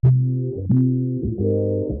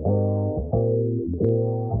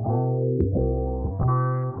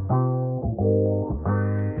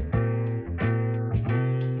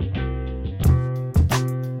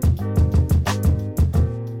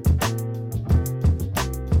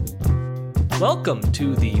Welcome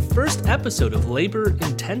to the first episode of Labor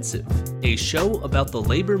Intensive, a show about the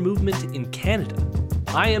labor movement in Canada.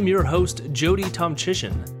 I am your host, Jody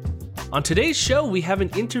Tomchishin. On today's show, we have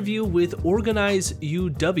an interview with Organize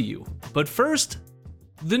UW. But first,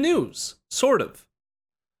 the news, sort of.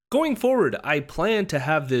 Going forward, I plan to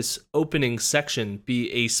have this opening section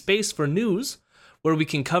be a space for news where we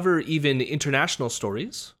can cover even international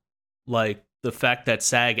stories, like the fact that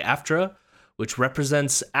SAG-AFTRA, which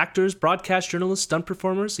represents actors, broadcast journalists, stunt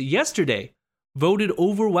performers, yesterday voted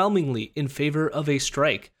overwhelmingly in favor of a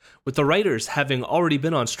strike, with the writers having already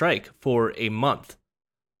been on strike for a month.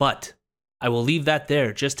 But I will leave that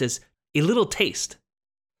there just as a little taste.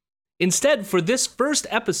 Instead, for this first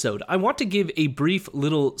episode, I want to give a brief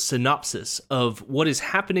little synopsis of what is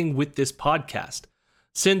happening with this podcast.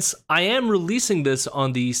 Since I am releasing this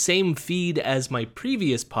on the same feed as my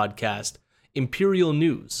previous podcast, Imperial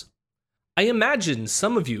News. I imagine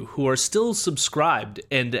some of you who are still subscribed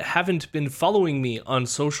and haven't been following me on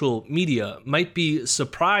social media might be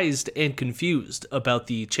surprised and confused about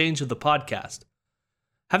the change of the podcast.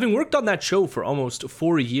 Having worked on that show for almost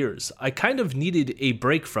 4 years, I kind of needed a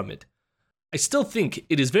break from it. I still think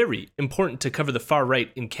it is very important to cover the far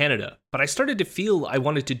right in Canada, but I started to feel I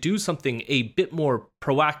wanted to do something a bit more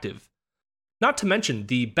proactive. Not to mention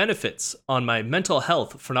the benefits on my mental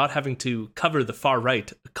health for not having to cover the far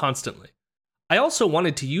right constantly. I also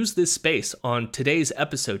wanted to use this space on today's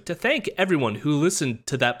episode to thank everyone who listened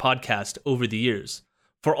to that podcast over the years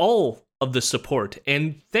for all of the support,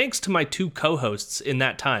 and thanks to my two co-hosts in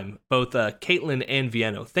that time, both Caitlin and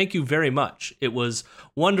Viano. Thank you very much. It was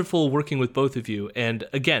wonderful working with both of you, and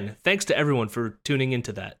again, thanks to everyone for tuning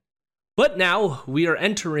into that. But now we are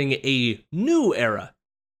entering a new era,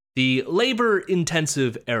 the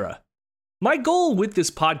labor-intensive era. My goal with this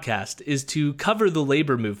podcast is to cover the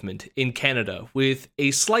labor movement in Canada with a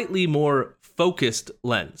slightly more focused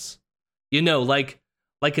lens. You know, like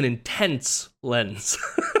an intense lens.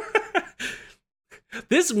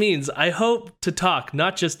 This means I hope to talk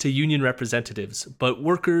not just to union representatives, but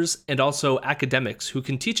workers and also academics who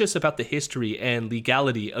can teach us about the history and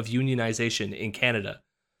legality of unionization in Canada.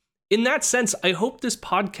 In that sense, I hope this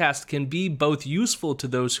podcast can be both useful to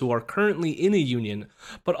those who are currently in a union,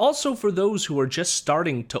 but also for those who are just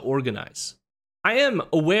starting to organize. I am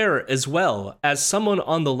aware as well, as someone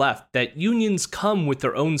on the left, that unions come with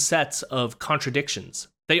their own sets of contradictions.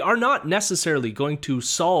 They are not necessarily going to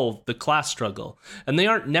solve the class struggle, and they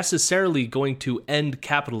aren't necessarily going to end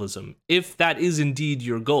capitalism, if that is indeed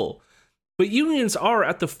your goal. But unions are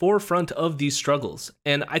at the forefront of these struggles,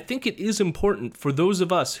 and I think it is important for those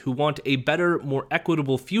of us who want a better, more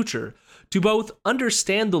equitable future to both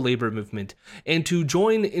understand the labor movement and to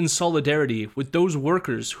join in solidarity with those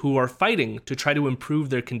workers who are fighting to try to improve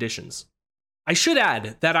their conditions. I should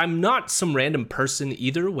add that I'm not some random person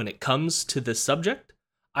either when it comes to this subject.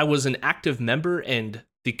 I was an active member and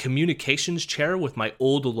the communications chair with my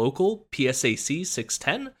old local, PSAC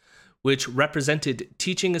 610, which represented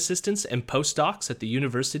teaching assistants and postdocs at the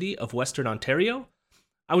University of Western Ontario.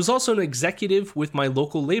 I was also an executive with my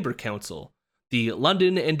local Labour Council, the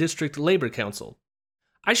London and District Labour Council.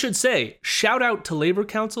 I should say, shout out to Labour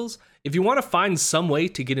Councils. If you want to find some way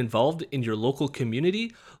to get involved in your local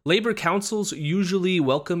community, Labour Councils usually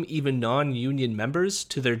welcome even non-union members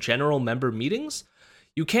to their general member meetings.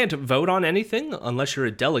 You can't vote on anything unless you're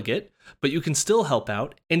a delegate, but you can still help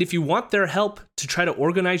out, and if you want their help to try to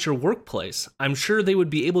organize your workplace, I'm sure they would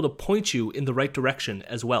be able to point you in the right direction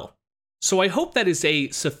as well. So I hope that is a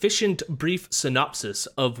sufficient brief synopsis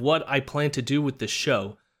of what I plan to do with this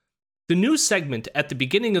show. The news segment at the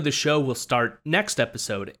beginning of the show will start next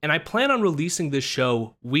episode, and I plan on releasing this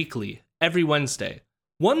show weekly, every Wednesday.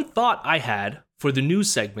 One thought I had for the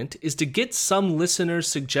news segment is to get some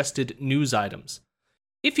listener-suggested news items.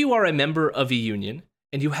 If you are a member of a union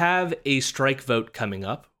and you have a strike vote coming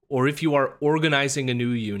up, or if you are organizing a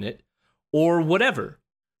new unit, or whatever,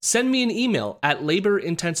 send me an email at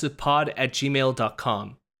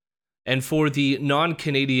laborintensivepod@gmail.com. And for the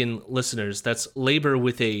non-Canadian listeners, that's labor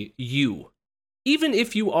with a U. Even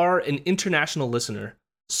if you are an international listener,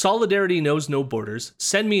 solidarity knows no borders.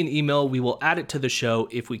 Send me an email. We will add it to the show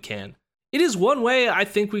if we can. It is one way I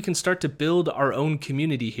think we can start to build our own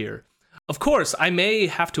community here. Of course, I may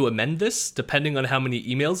have to amend this depending on how many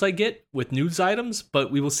emails I get with news items, but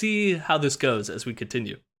we will see how this goes as we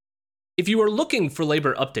continue. If you are looking for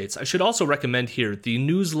labor updates, I should also recommend here the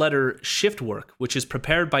newsletter Shift Work, which is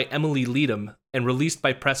prepared by Emily Leadham and released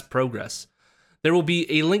by Press Progress. There will be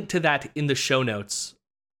a link to that in the show notes.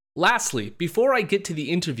 Lastly, before I get to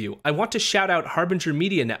the interview, I want to shout out Harbinger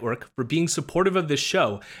Media Network for being supportive of this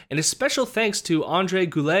show, and a special thanks to Andre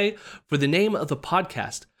Goulet for the name of the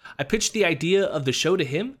podcast. I pitched the idea of the show to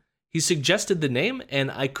him, he suggested the name,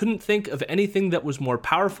 and I couldn't think of anything that was more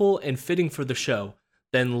powerful and fitting for the show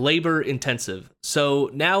than labor intensive. So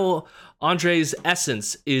now Andre's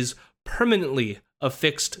essence is permanently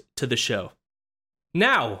affixed to the show.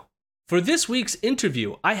 Now, for this week's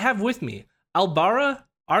interview, I have with me Albara,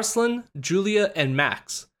 Arslan, Julia, and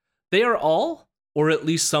Max. They are all, or at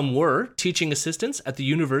least some were, teaching assistants at the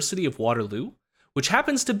University of Waterloo, which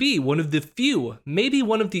happens to be one of the few, maybe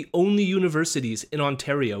one of the only universities in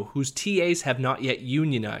Ontario whose TAs have not yet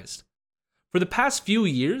unionized. For the past few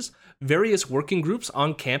years, various working groups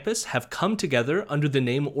on campus have come together under the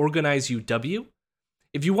name Organize UW.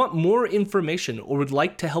 If you want more information or would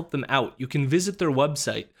like to help them out, you can visit their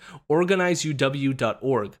website,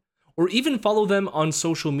 organizeuw.org, or even follow them on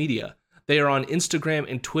social media. They are on Instagram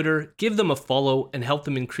and Twitter. Give them a follow and help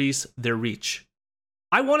them increase their reach.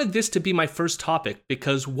 I wanted this to be my first topic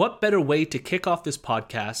because what better way to kick off this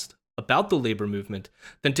podcast about the labor movement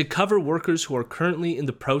than to cover workers who are currently in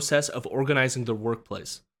the process of organizing their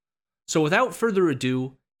workplace. So without further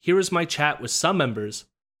ado, here is my chat with some members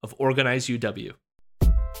of Organize UW.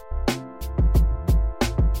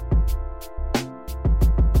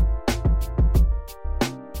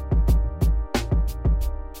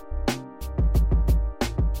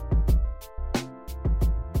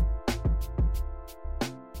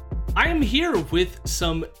 I am here with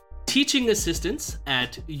some teaching assistants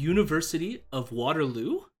at University of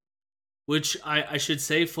Waterloo, which I should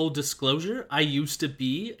say, full disclosure, I used to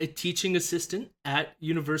be a teaching assistant at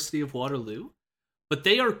University of Waterloo, but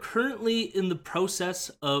they are currently in the process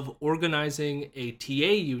of organizing a TA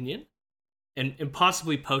union and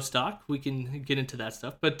possibly postdoc. We can get into that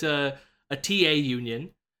stuff, but a TA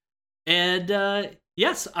union. And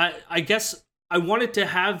yes, I guess I wanted to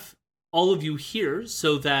have all of you here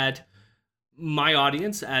so that my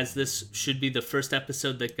audience, as this should be the first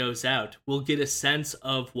episode that goes out, will get a sense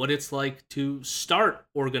of what it's like to start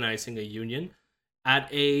organizing a union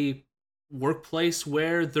at a workplace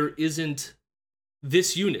where there isn't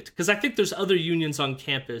this unit. Because I think there's other unions on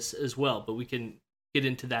campus as well, but we can get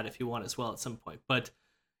into that if you want as well at some point. But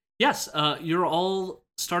yes, you're all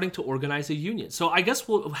starting to organize a union. So I guess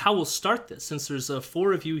how we'll start this, since there's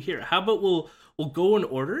 4 of you here, how about we'll go in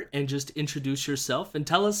order and just introduce yourself and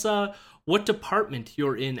tell us what department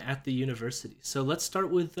you're in at the university. So let's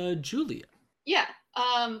start with Julia. Yeah.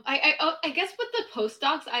 I guess with the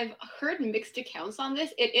postdocs, I've heard mixed accounts on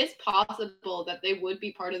this. It is possible that they would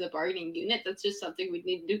be part of the bargaining unit. That's just something we'd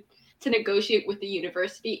need to do to negotiate with the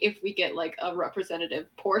university if we get like a representative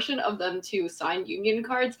portion of them to sign union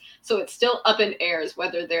cards. So it's still up in airs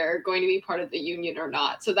whether they're going to be part of the union or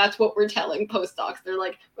not. So that's what we're telling postdocs. We're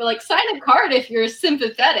like, sign a card if you're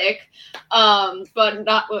sympathetic,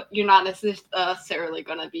 but you're not necessarily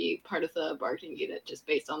going to be part of the bargaining unit just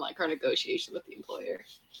based on like our negotiation with the employer.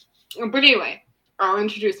 But anyway, I'll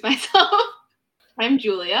introduce myself. I'm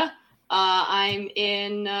Julia. I'm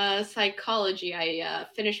in psychology. I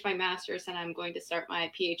finished my master's and I'm going to start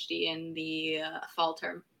my PhD in the fall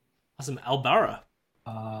term. Awesome. Albara.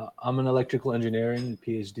 I'm an electrical engineering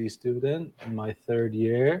PhD student in my 3rd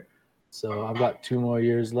year. So I've got 2 more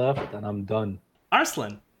years left and I'm done.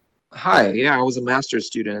 Arslan. Hi. Yeah, I was a master's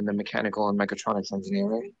student in the mechanical and mechatronics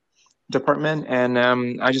engineering department. And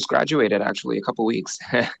I just graduated actually a couple weeks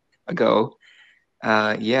ago.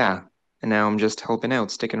 Yeah. And now I'm just helping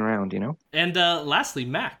out, sticking around, you know? And lastly,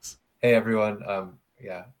 Max. Hey, everyone.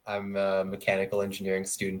 I'm a mechanical engineering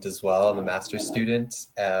student as well. I'm a master's student.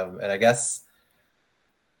 And I guess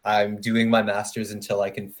I'm doing my master's until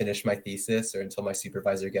I can finish my thesis or until my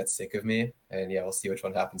supervisor gets sick of me. And yeah, we'll see which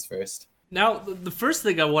one happens first. Now, the first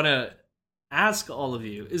thing I want to ask all of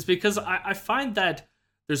you is because I find that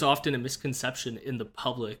there's often a misconception in the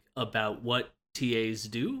public about what TAs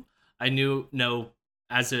do. I know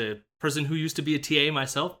as a person who used to be a TA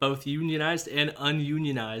myself, both unionized and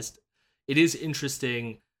ununionized, it is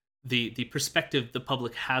interesting the perspective the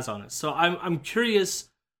public has on it. So I'm curious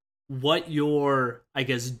what your, I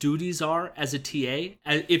guess, duties are as a TA.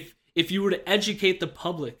 If you were to educate the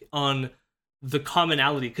public on the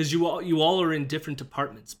commonality, because you all are in different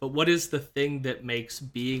departments, but what is the thing that makes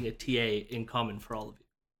being a TA in common for all of you?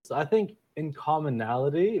 So I think in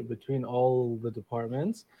commonality between all the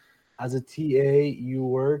departments, as a TA, you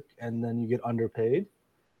work and then you get underpaid.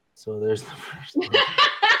 So there's the first one.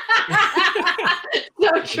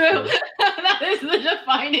 So true. That is the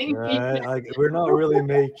defining right? Like, we're not really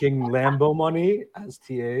making Lambo money as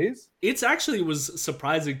TAs. It's actually was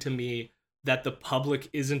surprising to me that the public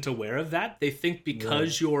isn't aware of that. They think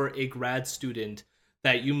because you're a grad student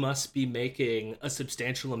that you must be making a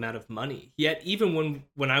substantial amount of money. Yet even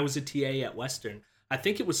when I was a TA at Western, I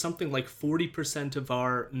think it was something like 40% of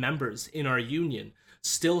our members in our union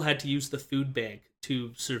still had to use the food bank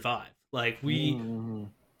to survive. Like we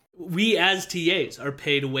as TAs are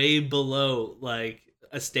paid way below like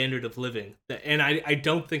a standard of living. And I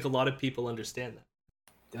don't think a lot of people understand that.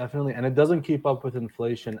 Definitely. And it doesn't keep up with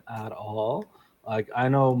inflation at all. Like I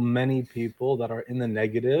know many people that are in the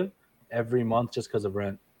negative every month just because of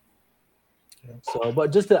rent. So,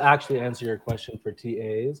 but just to actually answer your question for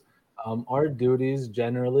TAs, our duties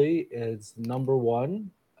generally is number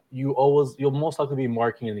one, you'll most likely be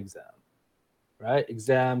marking an exam, right?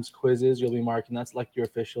 Exams, quizzes, you'll be marking. That's like your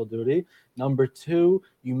official duty. Number two,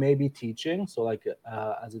 you may be teaching, so like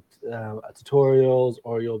as tutorials,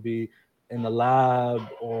 or you'll be in the lab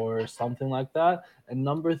or something like that. And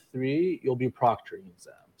number three, you'll be proctoring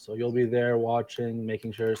exams. So you'll be there watching,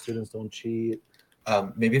 making sure students don't cheat.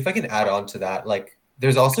 Maybe if I can add on to that, like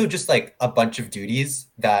there's also just like a bunch of duties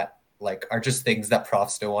that like are just things that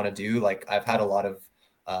profs don't want to do. Like I've had a lot of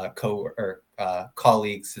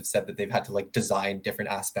colleagues have said that they've had to like design different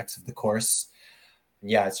aspects of the course.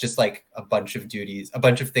 Yeah, it's just like a bunch of duties, a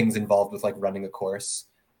bunch of things involved with like running a course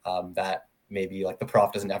that maybe like the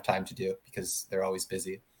prof doesn't have time to do because they're always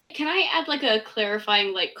busy. Can I add like a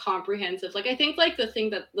clarifying, like comprehensive, like I think like the thing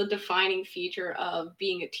that the defining feature of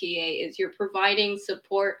being a TA is you're providing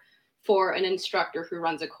support for an instructor who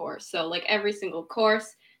runs a course. So like every single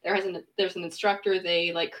course, there's an instructor,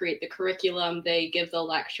 they like create the curriculum, they give the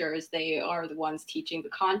lectures, they are the ones teaching the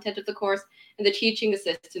content of the course, and the teaching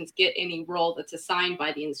assistants get any role that's assigned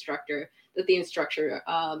by the instructor that the instructor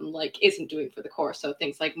like isn't doing for the course. So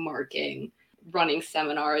things like marking, running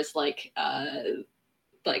seminars, like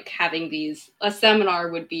having a seminar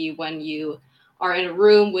would be when you are in a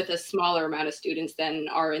room with a smaller amount of students than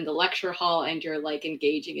are in the lecture hall, and you're like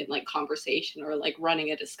engaging in like conversation or like running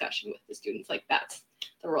a discussion with the students. Like that's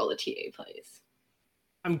the role a TA plays.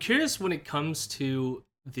 I'm curious when it comes to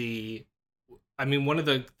one of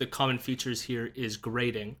the common features here is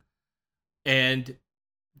grading. And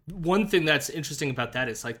one thing that's interesting about that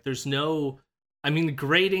is like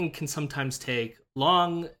grading can sometimes take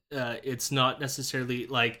long. It's not necessarily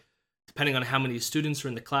like depending on how many students are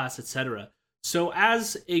in the class, etc. So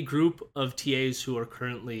as a group of TAs who are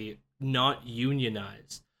currently not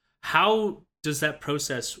unionized, how does that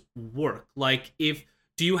process work? Like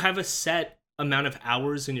do you have a set amount of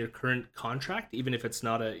hours in your current contract, even if it's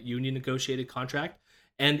not a union negotiated contract?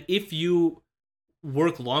 And if you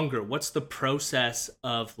work longer, what's the process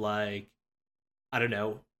of like, I don't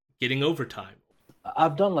know, getting overtime?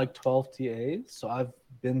 I've done like 12 TAs, so I've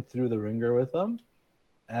been through the ringer with them,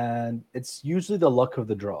 and it's usually the luck of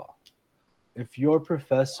the draw. If your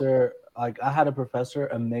professor, like I had a professor,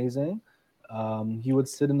 amazing, he would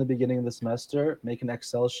sit in the beginning of the semester, make an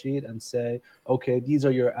Excel sheet and say, okay, these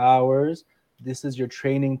are your hours. This is your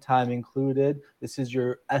training time included. This is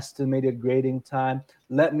your estimated grading time.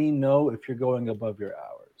 Let me know if you're going above your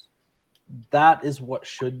hours. That is what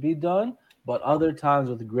should be done. But other times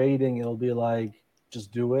with grading, it'll be like,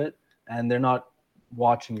 just do it. And they're not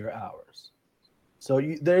watching your hours. So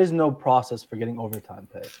there is no process for getting overtime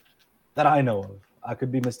pay that I know of. I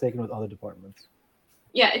could be mistaken with other departments.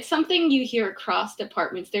 Yeah, it's something you hear across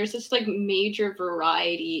departments. There's this like major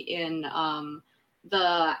variety in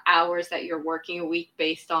the hours that you're working a week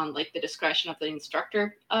based on like the discretion of the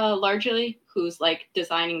instructor, largely, who's like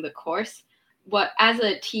designing the course. What as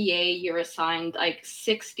a TA, you're assigned like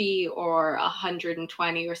 60 or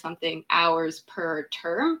 120 or something hours per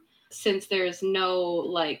term. Since there's no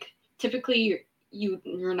like, typically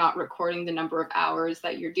you're not recording the number of hours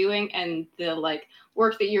that you're doing, and the like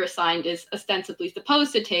work that you're assigned is ostensibly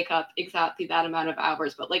supposed to take up exactly that amount of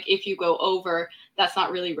hours, but like if you go over, that's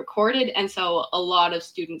not really recorded. And so a lot of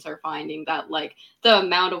students are finding that like the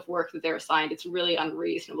amount of work that they're assigned, it's really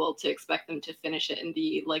unreasonable to expect them to finish it in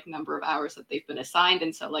the like number of hours that they've been assigned.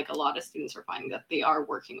 And so like a lot of students are finding that they are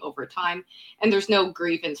working overtime, and there's no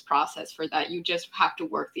grievance process for that. You just have to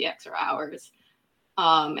work the extra hours.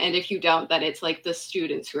 And if you don't, then it's like the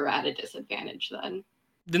students who are at a disadvantage then.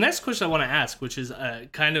 The next question I want to ask, which is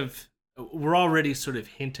we're already sort of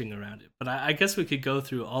hinting around it, but I guess we could go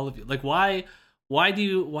through all of you. Like, why do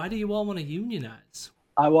you all want to unionize?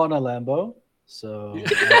 I want a Lambo. So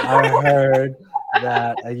I heard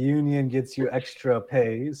that a union gets you extra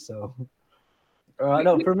pay. So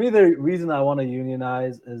no, for me, the reason I want to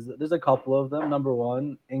unionize is that there's a couple of them. Number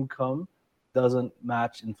one, income doesn't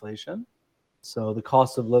match inflation. So the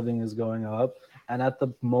cost of living is going up. And at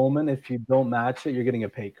the moment, if you don't match it, you're getting a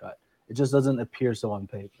pay cut. It just doesn't appear so on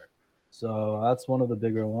paper. So that's one of the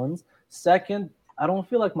bigger ones. Second, I don't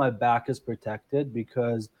feel like my back is protected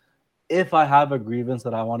because if I have a grievance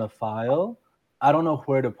that I want to file, I don't know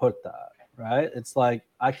where to put that, right? It's like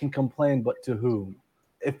I can complain, but to whom?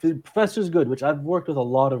 If the professor's good, which I've worked with a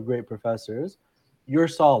lot of great professors, you're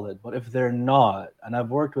solid. But if they're not, and I've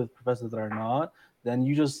worked with professors that are not, then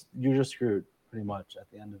you're just screwed pretty much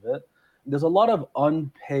at the end of it. There's a lot of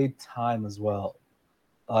unpaid time as well.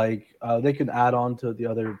 Like they can add on to the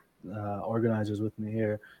other organizers with me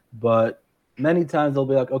here, but many times they'll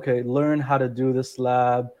be like, okay, learn how to do this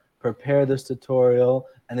lab, prepare this tutorial,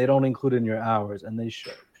 and they don't include in your hours, and they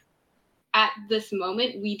should. At this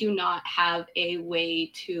moment, we do not have a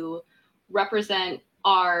way to represent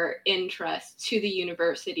our interests to the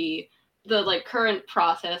university. The like current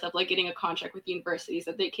process of like getting a contract with universities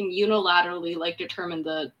that they can unilaterally like determine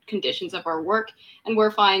the conditions of our work, and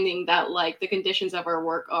we're finding that like the conditions of our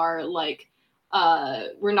work are like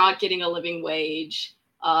we're not getting a living wage,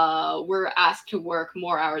 we're asked to work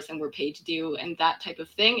more hours than we're paid to do, and that type of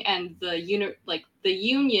thing. And the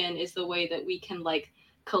union is the way that we can like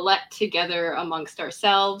collect together amongst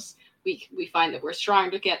ourselves. We find that we're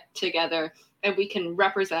strong to get together, and we can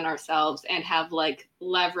represent ourselves and have like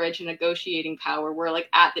leverage and negotiating power. We're like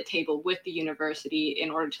at the table with the university in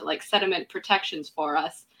order to like sediment protections for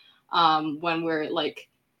us when we're like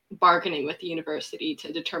bargaining with the university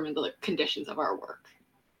to determine the conditions of our work.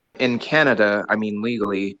 In Canada, I mean,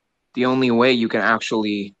 legally, the only way you can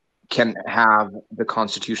have the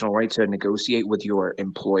constitutional right to negotiate with your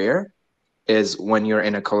employer is when you're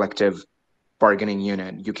in a collective bargaining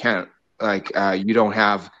unit. You can't you don't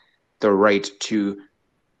have the right to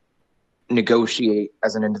negotiate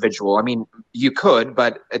as an individual. I mean, you could,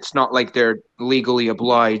 but it's not like they're legally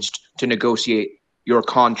obliged to negotiate your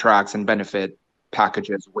contracts and benefit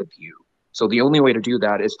packages with you. So the only way to do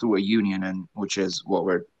that is through a union, and which is what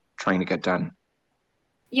we're trying to get done.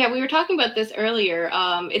 Yeah, we were talking about this earlier.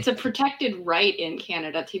 It's a protected right in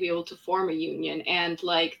Canada to be able to form a union, and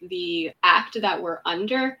like the act that we're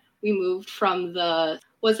under, we moved from we're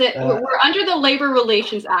under the Labor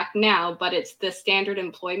Relations Act now, but it's the Standard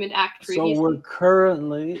Employment Act previously. So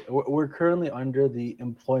we're currently under the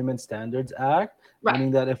Employment Standards Act, right.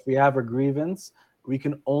 Meaning that if we have a grievance, we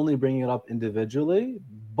can only bring it up individually.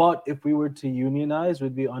 But if we were to unionize,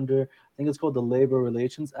 we'd be under, I think it's called the Labor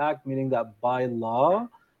Relations Act, meaning that by law,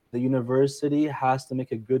 the university has to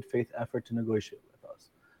make a good faith effort to negotiate with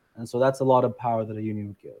us. And so that's a lot of power that a union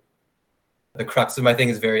would give. The crux of my thing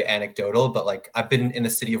is very anecdotal, but like I've been in the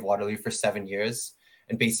city of Waterloo for 7 years,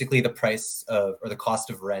 and basically the price of, or the cost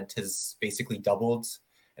of rent has basically doubled,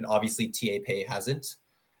 and obviously TA pay hasn't.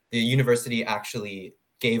 The university actually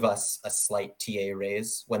gave us a slight TA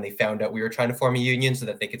raise when they found out we were trying to form a union so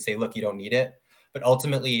that they could say, look, you don't need it. But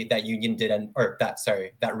ultimately that union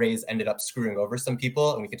that raise ended up screwing over some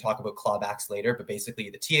people, and we can talk about clawbacks later, but basically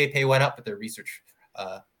the TA pay went up, but their research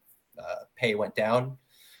pay went down.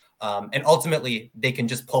 And ultimately, they can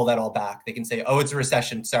just pull that all back. They can say, oh, it's a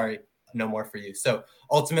recession. Sorry, no more for you. So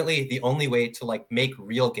ultimately, the only way to like make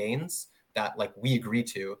real gains that like we agree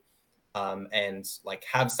to and like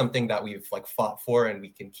have something that we've like fought for and we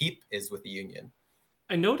can keep is with the union.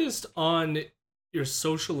 I noticed on your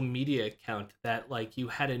social media account that like you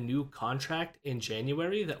had a new contract in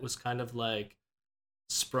January that was kind of like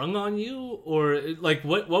sprung on you, or like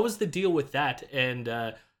what was the deal with that? And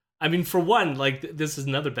I mean, for one, like this is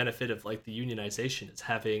another benefit of like the unionization is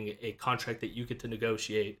having a contract that you get to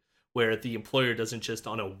negotiate where the employer doesn't just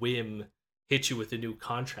on a whim hit you with a new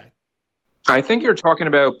contract. I think you're talking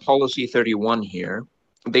about Policy 31 here.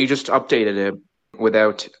 They just updated it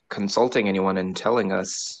without consulting anyone and telling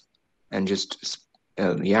us, and just,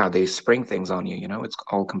 they spring things on you, you know, it's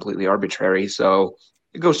all completely arbitrary. So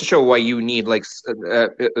it goes to show why you need like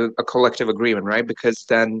a collective agreement, right? Because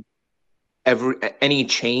then any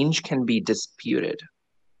change can be disputed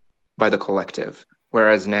by the collective,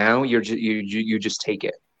 whereas now you just take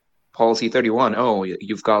it. Policy 31,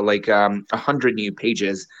 you've got like 100 new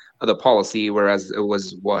pages of the policy, whereas it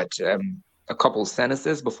was a couple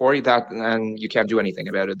sentences before that, and you can't do anything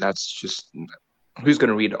about it. That's just, who's going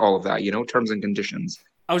to read all of that, you know, terms and conditions.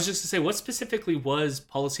 I was just to say, what specifically was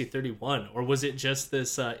Policy 31, or was it just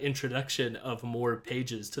this introduction of more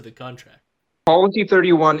pages to the contract? Policy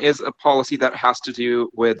 31 is a policy that has to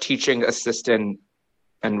do with teaching assistant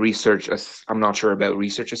and research. I'm not sure about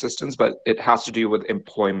research assistants, but it has to do with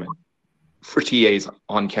employment for TAs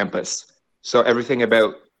on campus. So everything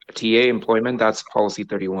about TA employment, that's Policy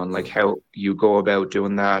 31, like how you go about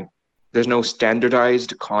doing that. There's no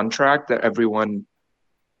standardized contract that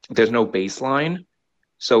there's no baseline.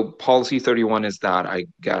 So policy 31 is that, I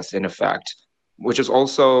guess, in effect, which is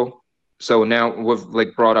also, so now we've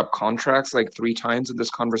like brought up contracts like 3 times in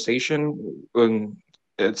this conversation.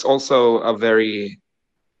 It's also a very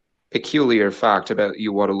peculiar fact about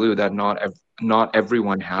UWaterloo that not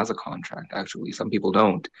everyone has a contract, actually. Some people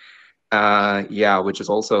don't. Yeah, which is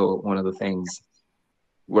also one of the things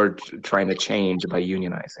we're trying to change by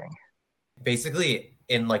unionizing. Basically,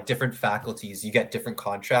 in like different faculties, you get different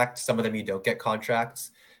contracts. Some of them you don't get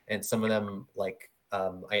contracts, and some of them like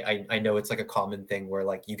I know it's like a common thing where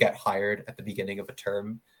like you get hired at the beginning of a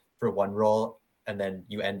term for one role, and then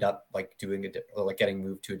you end up like doing or like getting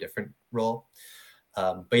moved to a different role.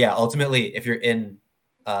 But yeah, ultimately, if you're in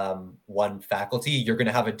one faculty, you're going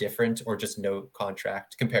to have a different or just no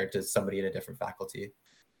contract compared to somebody in a different faculty.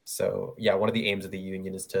 So yeah, one of the aims of the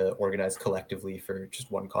union is to organize collectively for just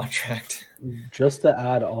one contract. Just to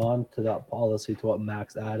add on to that policy, to what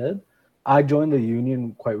Max added, I joined the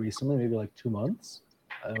union quite recently, maybe like 2 months.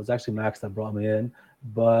 It was actually Max that brought me in,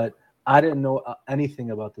 but I didn't know anything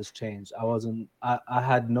about this change. I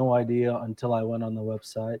had no idea until I went on the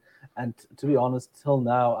website. And to be honest, till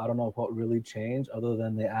now, I don't know what really changed other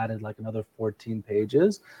than they added like another 14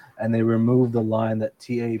 pages and they removed the line that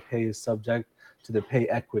TA pay is subject to the Pay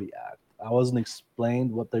Equity Act. I wasn't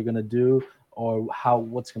explained what they're going to do or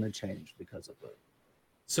what's going to change because of it.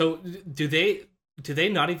 So do they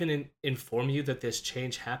not even inform you that this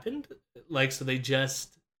change happened? Like, so they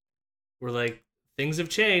just were like, things have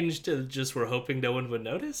changed, just we're hoping no one would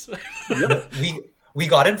notice? we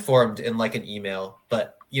got informed in like an email,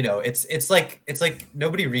 but you know, it's like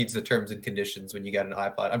nobody reads the terms and conditions when you get an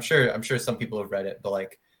iPod. I'm sure some people have read it, but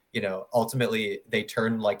like, you know, ultimately they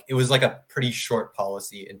turned like, it was like a pretty short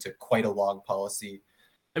policy into quite a long policy.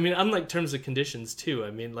 I mean, unlike terms and conditions too.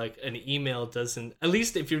 I mean, like an email doesn't, at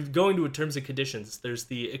least if you're going to a terms and conditions, there's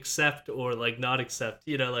the accept or like not accept,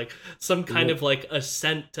 you know, like some kind of like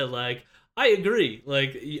assent to like, I agree.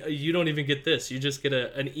 Like you don't even get this. You just get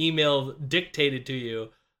an email dictated to you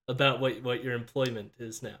about what your employment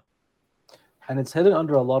is now. And it's hidden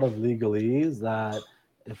under a lot of legalese that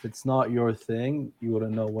if it's not your thing, you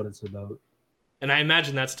wouldn't know what it's about. And I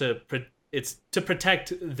imagine that's to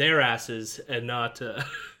protect their asses and not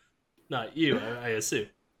not you, I assume.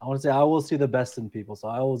 I want to say I will see the best in people. So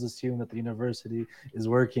I always assume that the university is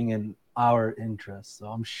working in our interests. So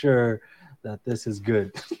I'm sure that this is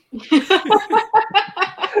good.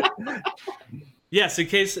 Yes, in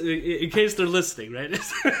case they're listening, right?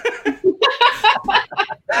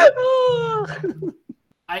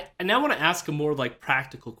 I now want to ask a more like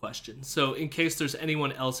practical question. So in case there's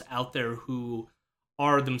anyone else out there who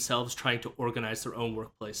are themselves trying to organize their own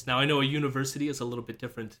workplace. Now I know a university is a little bit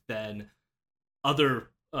different than other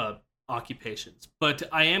occupations, but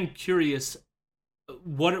I am curious,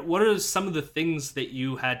 what are some of the things that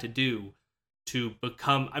you had to do to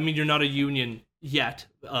become, I mean, you're not a union yet,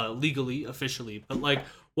 legally, officially, but like,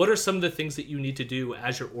 what are some of the things that you need to do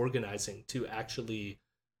as you're organizing to actually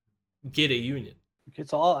get a union? Okay,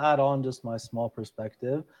 so I'll add on just my small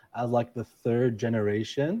perspective as like the third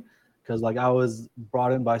generation, because like I was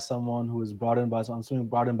brought in by someone who was brought in by, so I'm assuming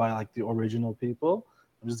brought in by like the original people.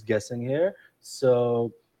 I'm just guessing here.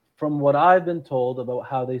 So from what I've been told about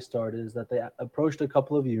how they started is that they approached a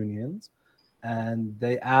couple of unions and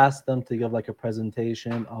they asked them to give like a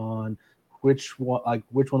presentation on which one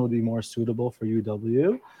would be more suitable for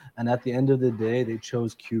UW. And at the end of the day, they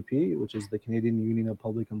chose CUPE, which is the Canadian Union of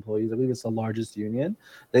Public Employees. I believe it's the largest union.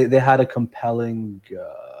 They had a compelling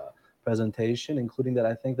presentation, including that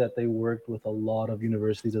I think that they worked with a lot of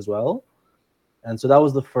universities as well. And so that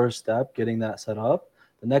was the first step, getting that set up.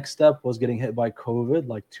 The next step was getting hit by COVID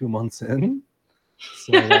like 2 months in.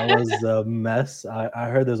 So that was a mess. I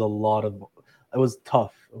heard there's a lot of, it was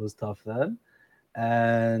tough. It was tough then.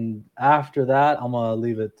 And after that, I'm going to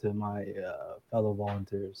leave it to my fellow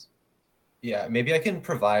volunteers. Yeah, maybe I can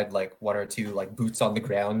provide like one or two like boots on the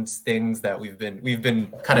ground things that we've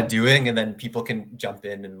been kind of doing, and then people can jump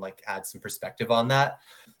in and like add some perspective on that.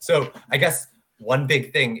 So I guess one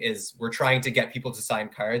big thing is we're trying to get people to sign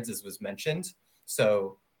cards, as was mentioned.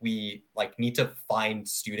 So we like need to find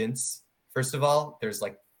students. First of all, there's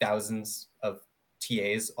like thousands of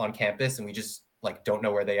TAs on campus and we just like don't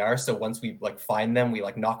know where they are. So once we like find them, we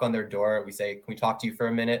like knock on their door. We say, can we talk to you for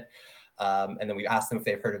a minute? And then we ask them if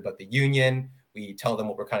they've heard about the union. We tell them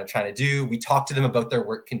what we're kind of trying to do. We talk to them about their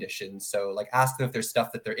work conditions. So like ask them if there's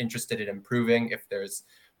stuff that they're interested in improving, if there's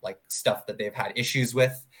like stuff that they've had issues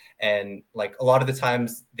with. And like a lot of the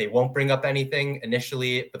times they won't bring up anything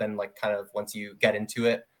initially, but then like kind of once you get into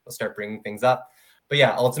it, they'll start bringing things up. But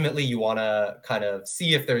yeah, ultimately you want to kind of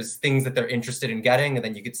see if there's things that they're interested in getting. And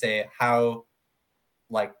then you could say, how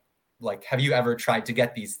like have you ever tried to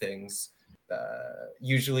get these things?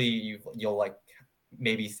 Usually you'll like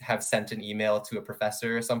maybe have sent an email to a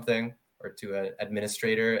professor or something, or to an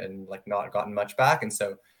administrator, and like not gotten much back. And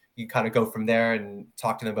so you kind of go from there and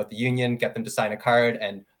talk to them about the union, get them to sign a card,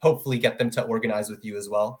 and hopefully get them to organize with you as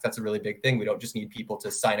well. That's a really big thing. We don't just need people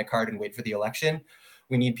to sign a card and wait for the election.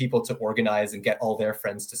 We need people to organize and get all their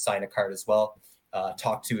friends to sign a card as well.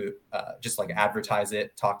 Talk to, just like advertise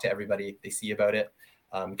it, talk to everybody they see about it,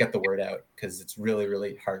 get the word out, because it's really,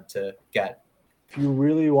 really hard to get. If you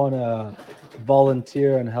really want to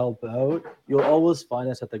volunteer and help out, you'll always find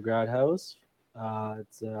us at the Grad House.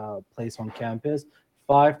 It's a place on campus,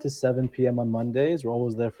 5 to 7 p.m. on Mondays. We're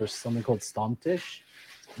always there for something called Stammtisch.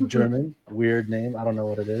 German, weird name. I don't know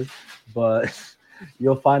what it is, but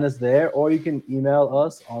you'll find us there, or you can email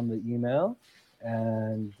us on the email,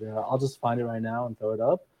 and I'll just find it right now and throw it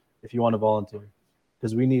up if you want to volunteer,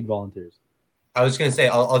 because we need volunteers. I was going to say,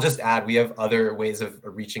 I'll just add, we have other ways of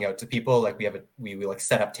reaching out to people. Like we like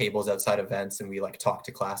set up tables outside events, and we like talk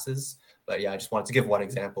to classes. But yeah, I just wanted to give one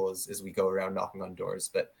example as we go around knocking on doors.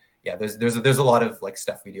 But yeah, there's a lot of like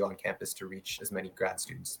stuff we do on campus to reach as many grad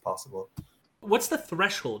students as possible. What's the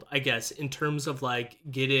threshold, I guess, in terms of like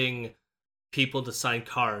getting people to sign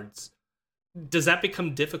cards? Does that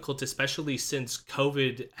become difficult, especially since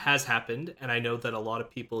COVID has happened? And I know that a lot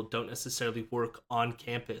of people don't necessarily work on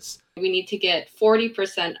campus. We need to get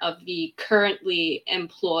 40% of the currently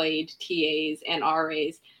employed TAs and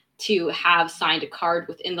RAs to have signed a card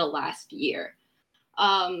within the last year.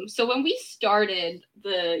 So when we started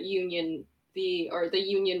the union, the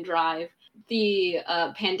union drive, the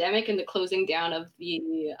pandemic and the closing down of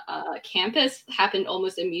the campus happened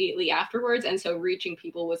almost immediately afterwards. And so reaching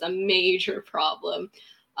people was a major problem.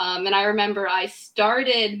 And I remember I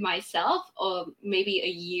started myself maybe a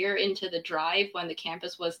year into the drive when the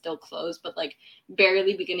campus was still closed, but like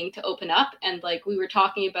barely beginning to open up. And like we were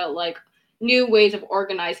talking about like new ways of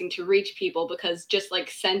organizing to reach people, because just like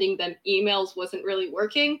sending them emails wasn't really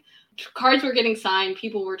working. Cards were getting signed,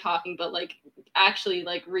 people were talking, but like actually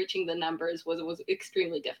like reaching the numbers was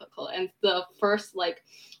extremely difficult. And the first like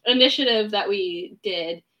initiative that we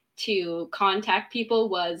did to contact people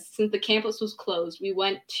was, since the campus was closed, we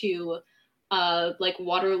went to like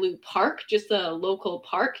Waterloo Park, just a local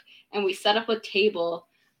park, and we set up a table.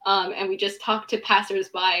 And we just talked to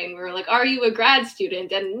passersby, and we were like, are you a grad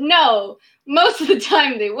student? And no, most of the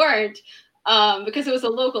time they weren't, because it was a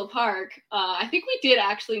local park. I think we did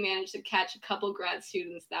actually manage to catch a couple grad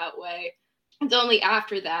students that way. It's only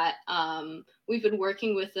after that we've been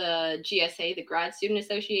working with the GSA, the Grad Student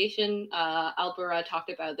Association. Albera talked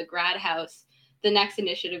about the Grad House. The next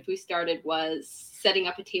initiative we started was setting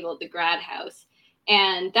up a table at the Grad House.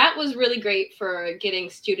 And that was really great for getting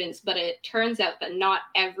students, but it turns out that not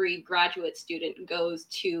every graduate student goes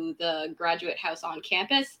to the graduate house on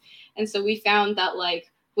campus. And so we found that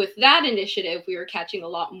like with that initiative, we were catching a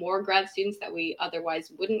lot more grad students that we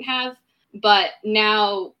otherwise wouldn't have. But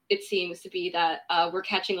now it seems to be that we're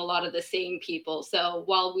catching a lot of the same people. So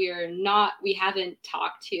while we haven't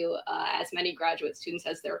talked to as many graduate students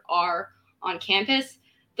as there are on campus,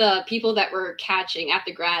 the people that we're catching at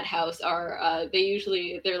the grad house are,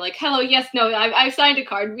 they're like, hello, yes, no, I've signed a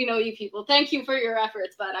card. We know you people. Thank you for your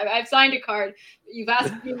efforts, but I've signed a card. You've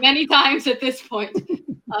asked me many times at this point.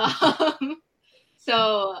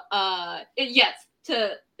 Yes,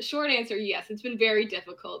 to short answer, yes, it's been very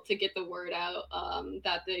difficult to get the word out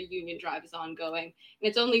that the union drive is ongoing. And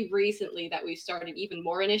it's only recently that we've started even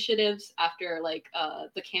more initiatives after like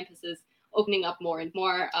the campuses opening up more and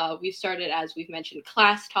more. We've started, as we've mentioned,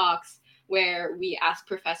 class talks, where we ask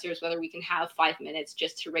professors whether we can have 5 minutes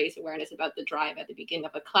just to raise awareness about the drive at the beginning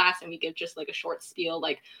of a class. And we give just like a short spiel,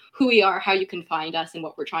 like who we are, how you can find us, and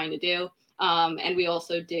what we're trying to do. And we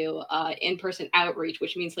also do in-person outreach,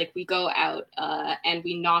 which means like we go out and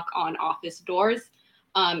we knock on office doors,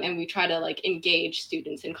 and we try to like engage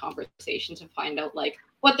students in conversations and find out like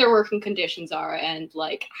what their working conditions are and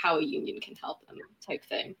like how a union can help them, type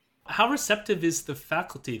thing. How receptive is the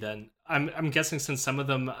faculty then? I'm guessing since some of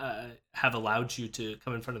them have allowed you to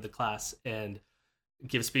come in front of the class and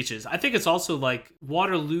give speeches. I think it's also like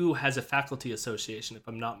Waterloo has a faculty association, if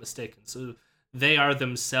I'm not mistaken. So they are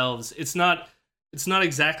themselves. It's not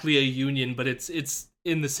exactly a union, but it's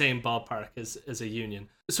in the same ballpark as a union.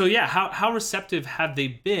 So yeah, how receptive have they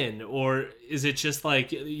been, or is it just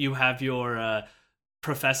like you have your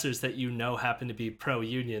professors that you know happen to be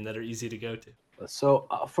pro-union that are easy to go to? So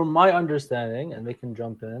from my understanding, and they can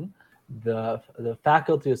jump in, the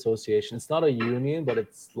faculty association, it's not a union, but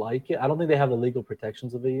it's like it. I don't think they have the legal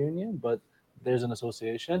protections of a union, but there's an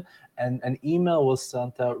association. And an email was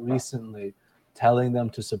sent out recently telling them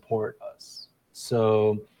to support us.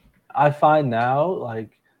 So I find now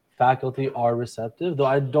like faculty are receptive, though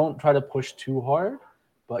I don't try to push too hard.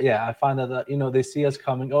 But yeah, I find that they see us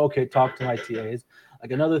coming. Oh, okay, talk to my TAs.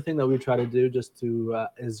 Like another thing that we try to do just to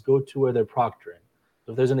is go to where they're proctoring.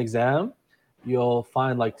 So if there's an exam, you'll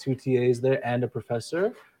find like 2 TAs there and a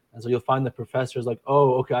professor, and so you'll find the professor's like,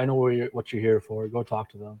 oh, okay, I know what you're here for. Go talk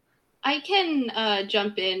to them. I can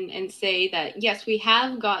jump in and say that yes, we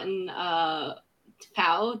have gotten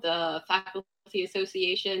FAO, the Faculty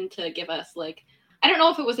Association, to give us like, I don't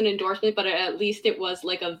know if it was an endorsement, but at least it was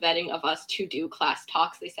like a vetting of us to do class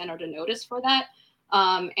talks. They sent out a notice for that.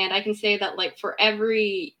 And I can say that like for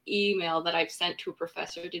every email that I've sent to a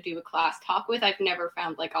professor to do a class talk with, I've never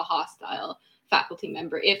found like a hostile faculty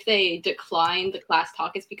member. If they decline the class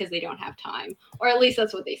talk, it's because they don't have time, or at least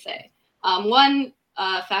that's what they say. One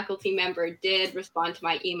faculty member did respond to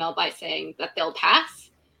my email by saying that they'll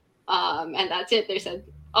pass. And that's it. They said,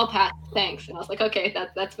 I'll pass, thanks. And I was like, okay,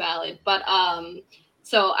 that's valid. But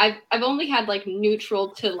so I've only had like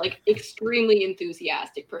neutral to like extremely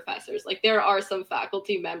enthusiastic professors. Like there are some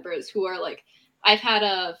faculty members who are like, I've had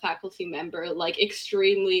a faculty member like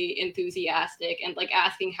extremely enthusiastic and like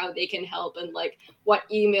asking how they can help and like what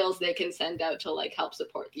emails they can send out to like help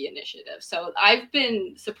support the initiative. So I've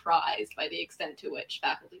been surprised by the extent to which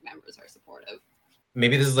faculty members are supportive.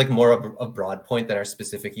 Maybe this is like more of a broad point than our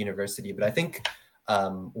specific university, but I think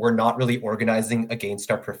we're not really organizing against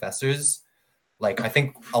our professors. Like I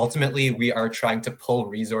think ultimately we are trying to pull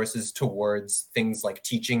resources towards things like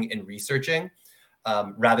teaching and researching,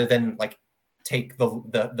 rather than like take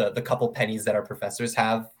the couple pennies that our professors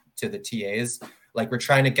have to the TAs. Like we're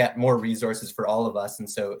trying to get more resources for all of us, and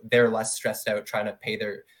so they're less stressed out trying to pay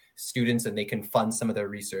their students, and they can fund some of their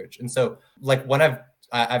research. And so like when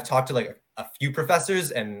I've talked to like a few professors,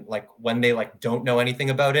 and like when they like don't know anything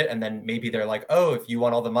about it, and then maybe they're like, oh, if you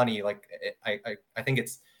want all the money, like I think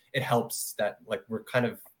it helps that like we're kind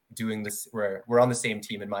of doing this, we're on the same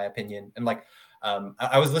team in my opinion. And like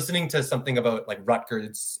I was listening to something about like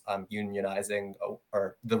Rutgers unionizing,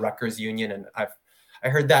 or the Rutgers union, and I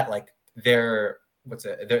heard that like their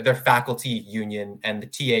faculty union and the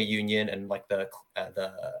TA union and like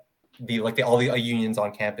all the unions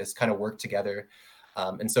on campus kind of work together.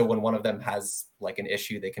 And so when one of them has like an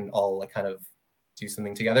issue, they can all like kind of do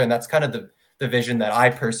something together. And that's kind of the vision that I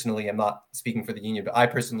personally am not speaking for the union, but I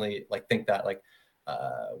personally like think that like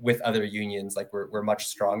with other unions, like we're much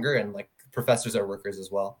stronger, and like professors are workers as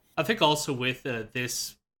well. I think also with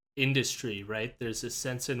this industry, right, there's a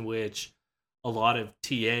sense in which a lot of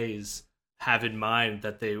TAs have in mind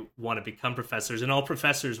that they want to become professors, and all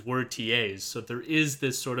professors were TAs. So there is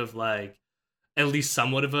this sort of like at least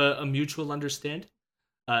somewhat of a mutual understanding.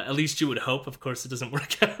 At least you would hope. Of course, it doesn't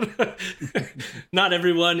work out. Not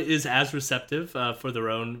everyone is as receptive for their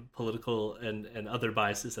own political and other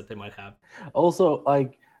biases that they might have. Also,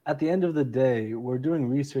 like at the end of the day, we're doing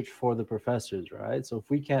research for the professors, right? So if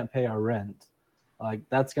we can't pay our rent, like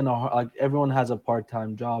that's gonna like everyone has a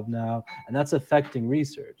part-time job now, and that's affecting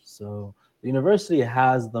research. So the university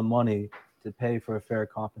has the money to pay for a fair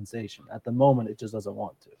compensation. At the moment, it just doesn't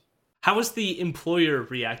want to. How has the employer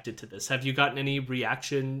reacted to this? Have you gotten any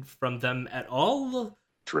reaction from them at all?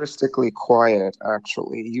 Characteristically quiet,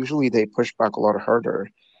 actually. Usually they push back a lot harder.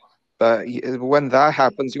 But when that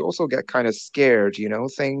happens, you also get kind of scared,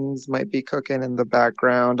 Things might be cooking in the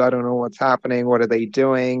background. I don't know what's happening. What are they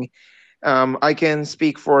doing? I can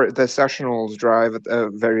speak for the Sessionals Drive at the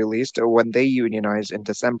very least. When they unionized in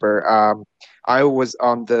December, I was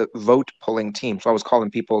on the vote pulling team. So I was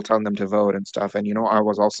calling people, telling them to vote and stuff. And, I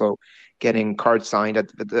was also getting cards signed at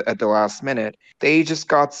the last minute. They just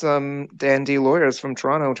got some dandy lawyers from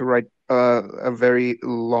Toronto to write a very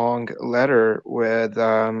long letter with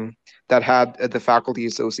that had the Faculty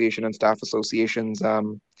Association and Staff Association's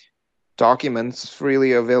documents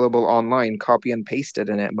freely available online, copy and pasted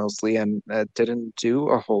in it mostly, and didn't do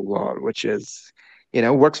a whole lot, which is,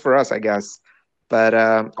 works for us, I guess. But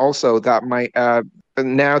also that might,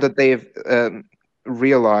 now that they've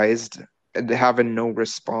realized having no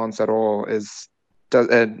response at all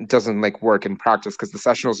doesn't like work in practice, because the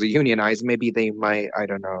Sessionals are unionized. Maybe they might, I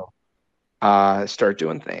don't know, start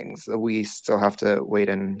doing things. We still have to wait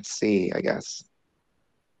and see, I guess.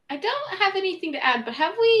 I don't have anything to add, but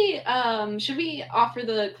have we, should we offer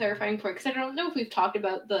the clarifying point? Because I don't know if we've talked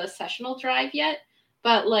about the sessional drive yet,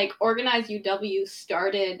 but like Organize UW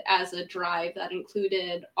started as a drive that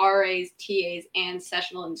included RAs, TAs, and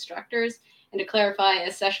sessional instructors. And to clarify,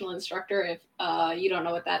 a sessional instructor, if you don't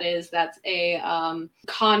know what that is, that's a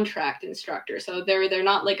contract instructor. So they're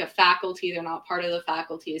not like a faculty. They're not part of the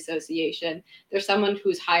faculty association. They're someone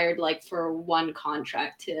who's hired like for one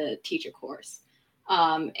contract to teach a course.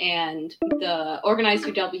 And the organized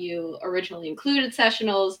UW originally included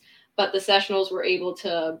sessionals, but the sessionals were able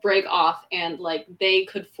to break off and like they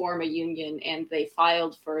could form a union, and they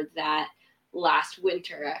filed for that last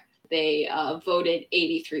winter. They voted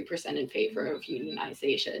 83% in favor of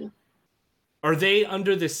unionization. Are they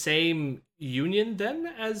under the same union then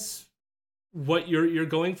as what you're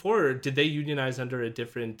going for, or did they unionize under a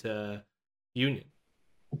different union?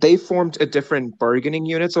 They formed a different bargaining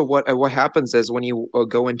unit. So what happens is when you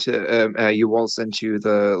go into you waltz into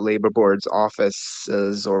the labor board's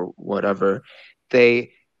offices or whatever,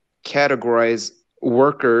 they categorize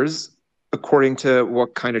workers according to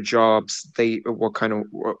what kind of what kind of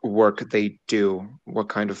work they do, what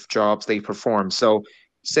kind of jobs they perform. So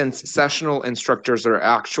since sessional instructors are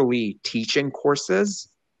actually teaching courses,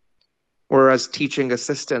 whereas teaching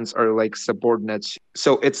assistants are like subordinates.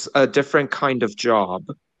 So it's a different kind of job.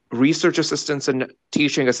 Research assistants and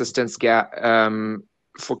teaching assistants can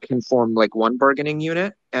form like one bargaining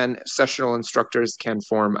unit, and sessional instructors can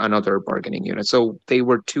form another bargaining unit. So they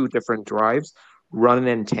were two different drives run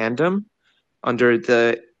in tandem under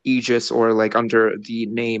the aegis or like under the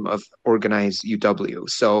name of organized UW.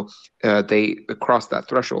 So they crossed that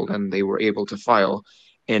threshold and they were able to file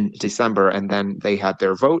in December, and then they had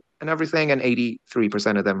their vote and everything, and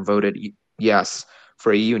 83% of them voted yes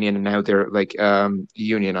for a union, and now they're like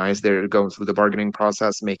unionized. They're going through the bargaining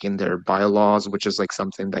process, making their bylaws, which is like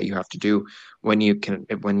something that you have to do when you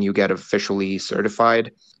get officially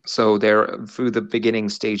certified. So they're through the beginning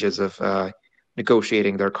stages of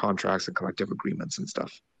negotiating their contracts and collective agreements and stuff.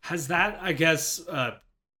 Has that, I guess,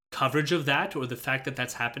 coverage of that, or the fact that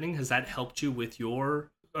that's happening, has that helped you with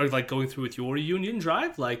your, or like going through with your union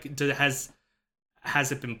drive? Like,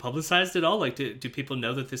 has it been publicized at all? Like, do people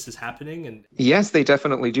know that this is happening? And yes, they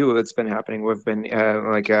definitely do. It's been happening. We've been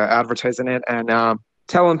advertising it and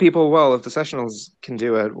telling people, well, if the sessionals can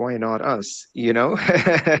do it, why not us? You know?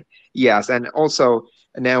 Yes, and also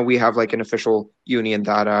now we have like an official union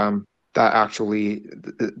that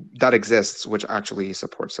exists, which actually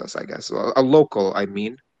supports us, I guess. A local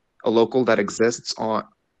that exists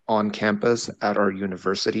on campus at our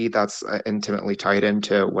university that's intimately tied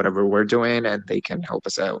into whatever we're doing, and they can help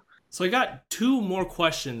us out. So I got two more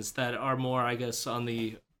questions that are more, I guess, on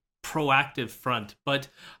the proactive front. But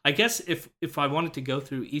I guess if I wanted to go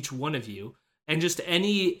through each one of you, and just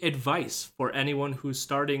any advice for anyone who's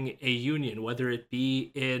starting a union, whether it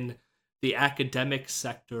be in the academic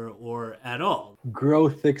sector or at all. Grow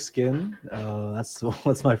thick skin.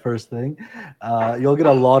 That's my first thing. You'll get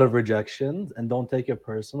a lot of rejections, and don't take it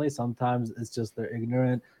personally. Sometimes it's just they're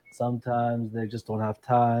ignorant. Sometimes they just don't have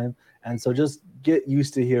time. And so just get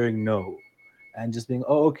used to hearing no and just being,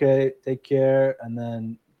 oh, okay, take care. And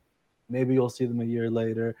then maybe you'll see them a year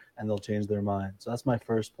later and they'll change their mind. So that's my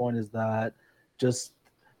first point, is that just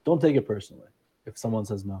don't take it personally if someone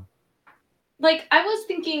says no. Like, I was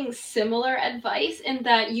thinking similar advice in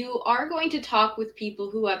that you are going to talk with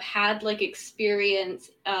people who have had like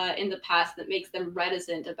experience in the past that makes them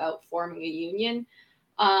reticent about forming a union.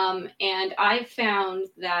 And I found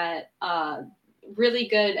that really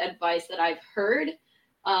good advice that I've heard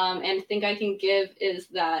and think I can give is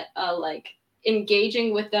that like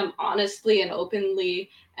engaging with them honestly and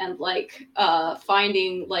openly, and like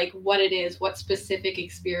finding like what it is, what specific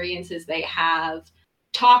experiences they have.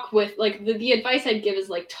 Talk with like the advice I'd give is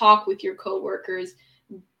like talk with your coworkers,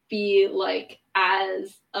 be like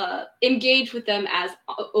as engage with them as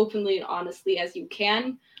openly and honestly as you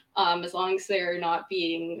can, as long as they're not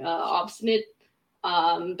being obstinate,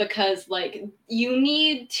 because like you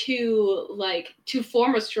need to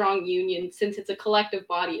form a strong union, since it's a collective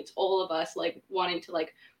body. It's all of us like wanting to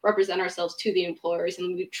like represent ourselves to the employers,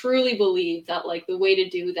 and we truly believe that like the way to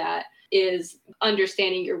do that is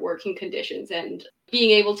understanding your working conditions and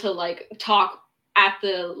being able to like talk at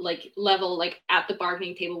the like level, like at the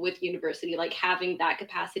bargaining table with university, like having that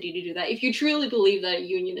capacity to do that. If you truly believe that a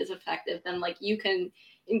union is effective, then like you can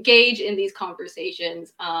engage in these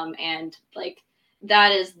conversations, and like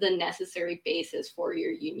that is the necessary basis for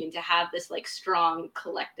your union, to have this like strong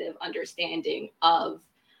collective understanding of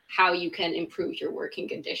how you can improve your working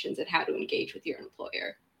conditions and how to engage with your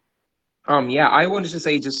employer. Yeah, I wanted to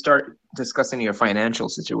say just start discussing your financial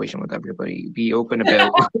situation with everybody. Be open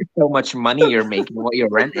about how much money you're making, what your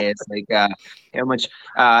rent is, like how much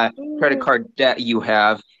credit card debt you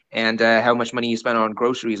have, and how much money you spend on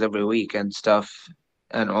groceries every week and stuff,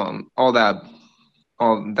 and all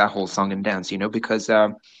all that whole song and dance, because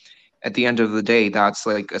at the end of the day, that's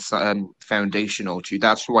like a foundational to,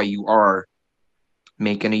 that's why you are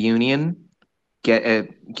making a union,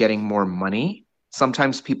 getting more money.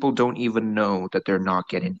 Sometimes people don't even know that they're not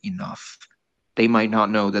getting enough. They might not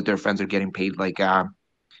know that their friends are getting paid like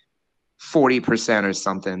 40% or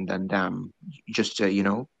something than them, just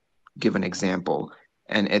to, give an example.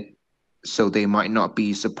 And so they might not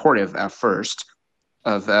be supportive at first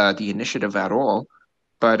of the initiative at all,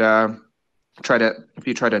 but if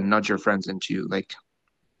you try to nudge your friends into like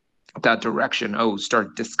that direction,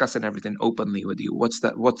 start discussing everything openly with you. What's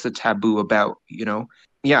the taboo about,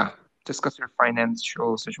 Yeah, discuss your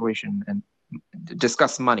financial situation and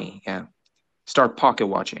discuss money. Yeah. Start pocket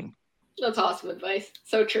watching. That's awesome advice.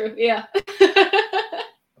 So true. Yeah.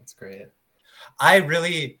 That's great. I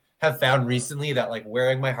really have found recently that like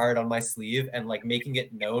wearing my heart on my sleeve and like making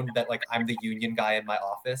it known that like I'm the union guy in my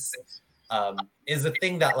office is a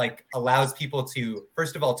thing that like allows people to,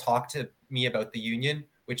 first of all, talk to me about the union,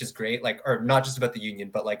 which is great. Like, or not just about the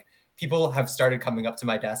union, but like people have started coming up to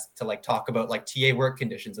my desk to like talk about like TA work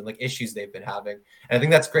conditions and like issues they've been having. And I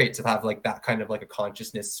think that's great to have like that kind of like a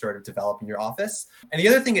consciousness sort of develop in your office. And the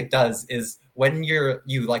other thing it does is when you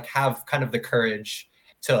like have kind of the courage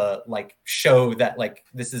to like show that like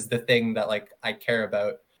this is the thing that like I care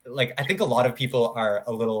about. Like I think a lot of people are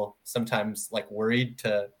a little sometimes like worried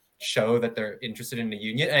to show that they're interested in a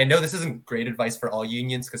union. And I know this isn't great advice for all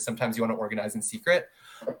unions because sometimes you want to organize in secret,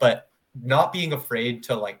 but not being afraid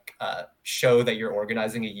to like show that you're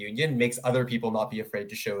organizing a union makes other people not be afraid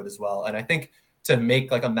to show it as well. And I think to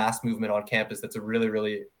make like a mass movement on campus, that's a really,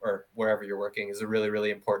 really, or wherever you're working, is a really,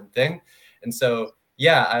 really important thing. And so,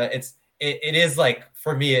 yeah, it is like,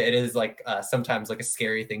 for me, it is like sometimes like a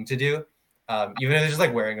scary thing to do. Even if it's just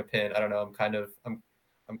like wearing a pin, I don't know.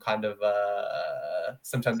 I'm kind of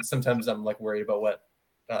sometimes I'm like worried about what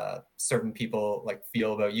certain people like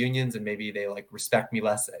feel about unions, and maybe they like respect me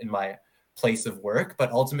less in my place of work.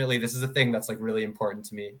 But ultimately, this is a thing that's like really important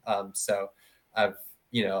to me. So I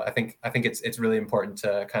think it's really important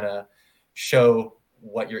to kind of show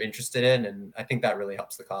what you're interested in, and I think that really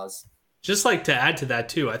helps the cause. Just like to add to that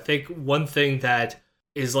too, I think one thing that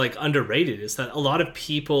is like underrated is that a lot of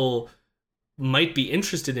people might be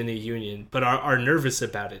interested in a union but are nervous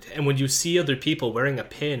about it. And when you see other people wearing a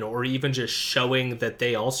pin or even just showing that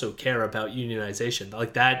they also care about unionization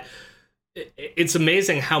like that, it's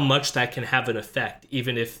amazing how much that can have an effect,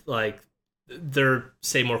 even if like they're,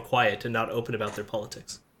 say, more quiet and not open about their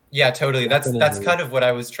politics. Yeah, totally. That's kind of what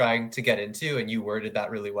I was trying to get into, and you worded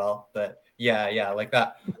that really well. But yeah, like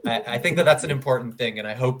that. I think that that's an important thing, and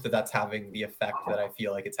I hope that that's having the effect that I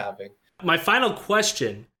feel like it's having. My final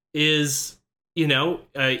question is, you're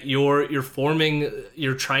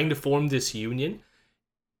trying to form this union.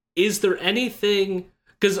 Is there anything,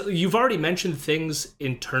 because you've already mentioned things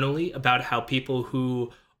internally about how people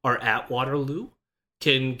who are at Waterloo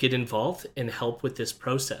can get involved and help with this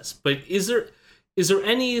process, but is there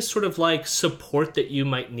any sort of like support that you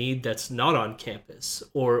might need that's not on campus,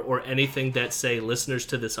 or anything that, say, listeners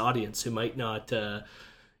to this audience who might not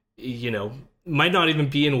even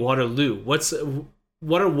be in Waterloo?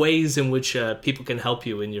 What are ways in which people can help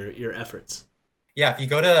you in your efforts? Yeah, if you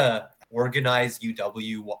go to organizeuw,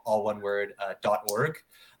 all one word, .org,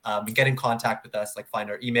 and get in contact with us, like find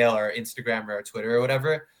our email or Instagram or our Twitter or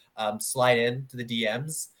whatever, slide in to the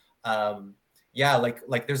DMs.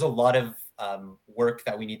 Like there's a lot of work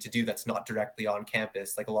that we need to do that's not directly on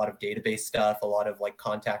campus, like a lot of database stuff, a lot of like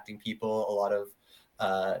contacting people, a lot of,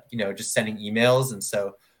 just sending emails. And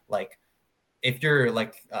so like, if you're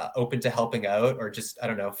like open to helping out, or just, I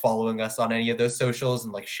don't know, following us on any of those socials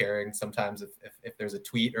and like sharing sometimes if there's a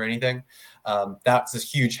tweet or anything, that's a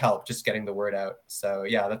huge help, just getting the word out. So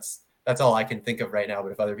yeah, that's all I can think of right now.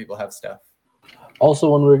 But if other people have stuff.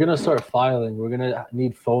 Also, when we're going to start filing, we're going to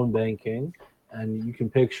need phone banking. And you can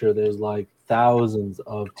picture there's like thousands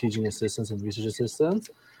of teaching assistants and research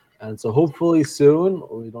assistants. And so hopefully soon,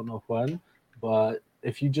 or we don't know when, but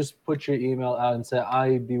if you just put your email out and say,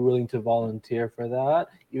 I'd be willing to volunteer for that,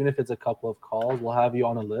 even if it's a couple of calls, we'll have you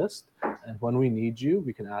on a list. And when we need you,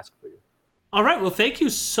 we can ask for you. All right. Well, thank you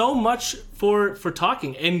so much for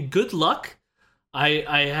talking, and good luck.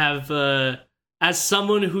 I have, as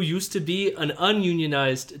someone who used to be an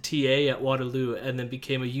ununionized TA at Waterloo and then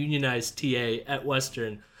became a unionized TA at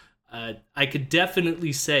Western, I could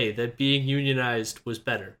definitely say that being unionized was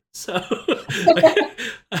better. So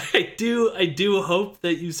I do hope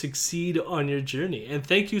that you succeed on your journey. And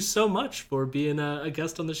thank you so much for being a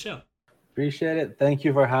guest on the show. Appreciate it. Thank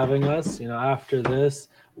you for having us. After this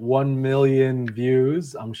 1 million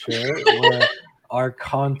views, I'm sure we're our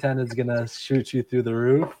content is gonna shoot you through the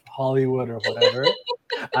roof, Hollywood or whatever.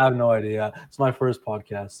 I have no idea. It's my first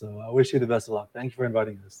podcast, so I wish you the best of luck. Thank you for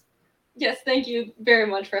inviting us. Yes, thank you very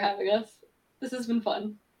much for having us. This has been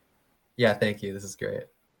fun. Yeah, thank you. This is great.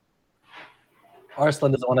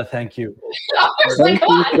 Arslan doesn't want to thank you. Thank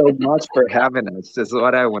you so much for having us, is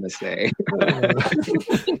what I want to say.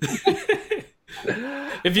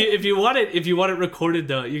 If you want it recorded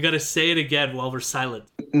though, you got to say it again while we're silent.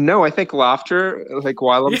 No, I think laughter, like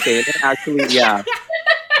while I'm saying it, actually, yeah.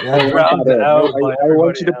 Yeah, round it out by I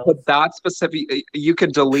want you to everybody put that specific. You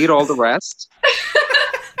can delete all the rest.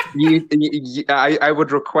 I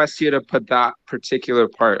would request you to put that particular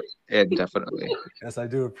part in, definitely. Yes, I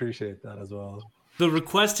do appreciate that as well. The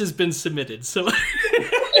request has been submitted, so.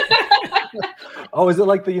 Oh, is it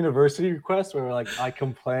like the university request where like I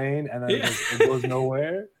complain and then Yeah. it goes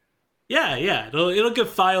nowhere? Yeah, it'll get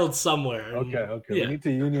filed somewhere. Okay. Yeah. We need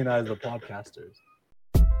to unionize the podcasters.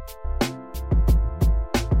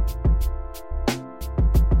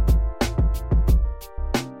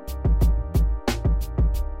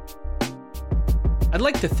 I'd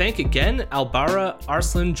like to thank again Albara,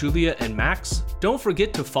 Arslan, Julia, and Max. Don't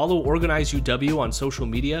forget to follow Organize UW on social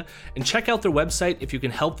media and check out their website if you can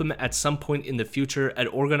help them at some point in the future at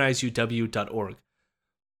organizeuw.org.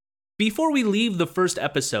 Before we leave the first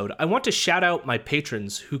episode, I want to shout out my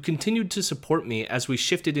patrons who continued to support me as we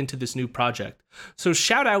shifted into this new project. So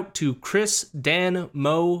shout out to Chris, Dan,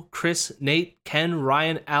 Mo, Chris, Nate, Ken,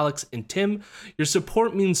 Ryan, Alex, and Tim. Your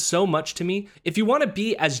support means so much to me. If you want to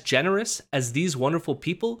be as generous as these wonderful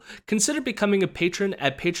people, consider becoming a patron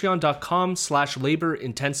at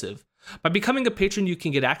patreon.com/laborintensive. By becoming a patron, you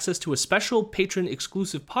can get access to a special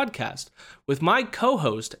patron-exclusive podcast with my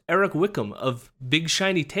co-host, Eric Wickham of Big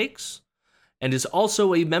Shiny Takes, and is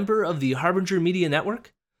also a member of the Harbinger Media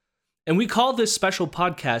Network. And we call this special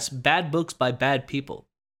podcast Bad Books by Bad People.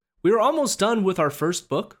 We are almost done with our first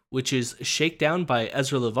book, which is Shakedown by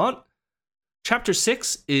Ezra Levant. Chapter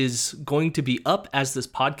 6 is going to be up as this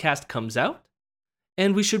podcast comes out.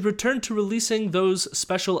 And we should return to releasing those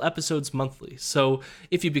special episodes monthly. So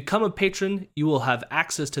if you become a patron, you will have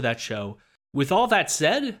access to that show. With all that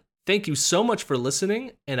said, thank you so much for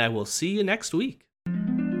listening, and I will see you next week.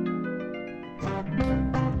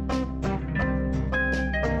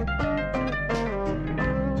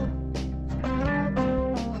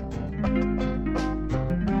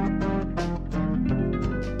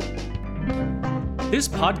 This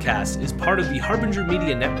podcast is part of the Harbinger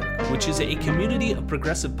Media Network, which is a community of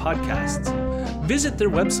progressive podcasts. Visit their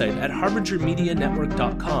website at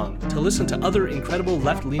harbingermedianetwork.com to listen to other incredible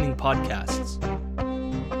left-leaning podcasts.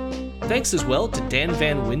 Thanks as well to Dan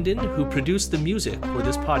Van Winden, who produced the music for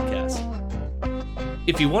this podcast.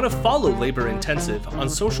 If you want to follow Labor Intensive on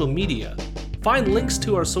social media, find links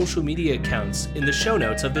to our social media accounts in the show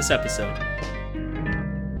notes of this episode.